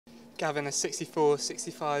Gavin, a 64,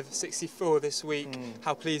 65, 64 this week.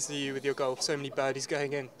 How pleased are you with your golf? So many birdies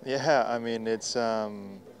going in. Yeah, I mean it's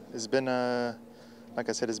been like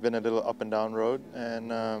I said, it's been a little up and down road, and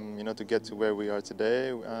to get to where we are today,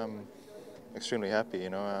 I'm extremely happy.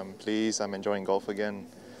 I'm pleased. I'm enjoying golf again.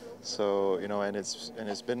 So and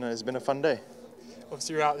it's been a fun day.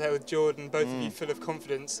 Obviously, you're out there with Jordan, both of you full of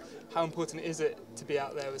confidence. How important is it to be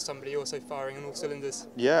out there with somebody also firing on all cylinders?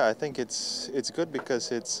 Yeah, I think it's good because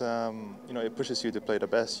it's it pushes you to play the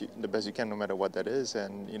best you can, no matter what that is.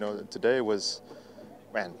 And today was,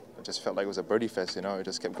 man, it just felt like it was a birdie fest. It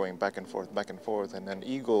just kept going back and forth, and then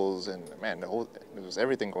eagles, and man, it was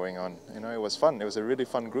everything going on. It was fun. It was a really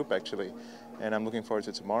fun group actually, and I'm looking forward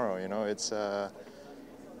to tomorrow.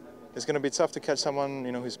 It's going to be tough to catch someone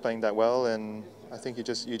who's playing that well, and I think you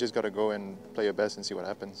just got to go and play your best and see what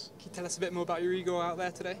happens. Can you tell us a bit more about your eagle out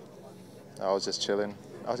there today? I was just chilling.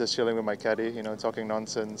 I was just chilling with my caddy, talking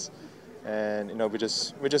nonsense, and we're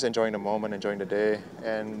just enjoying the moment, enjoying the day,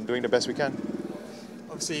 and doing the best we can.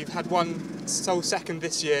 Obviously, you've had one sole second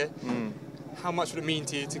this year. How much would it mean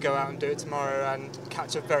to you to go out and do it tomorrow and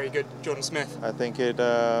catch a very good Jordan Smith? I think it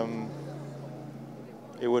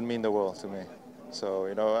would mean the world to me.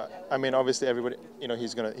 So I mean, obviously everybody,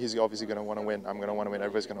 he's obviously gonna want to win. I'm gonna want to win.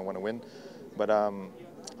 Everybody's gonna want to win. But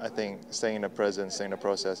I think staying in the present, staying in the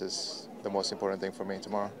process is the most important thing for me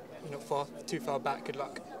tomorrow. You're not too far back. Good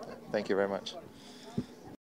luck. Thank you very much.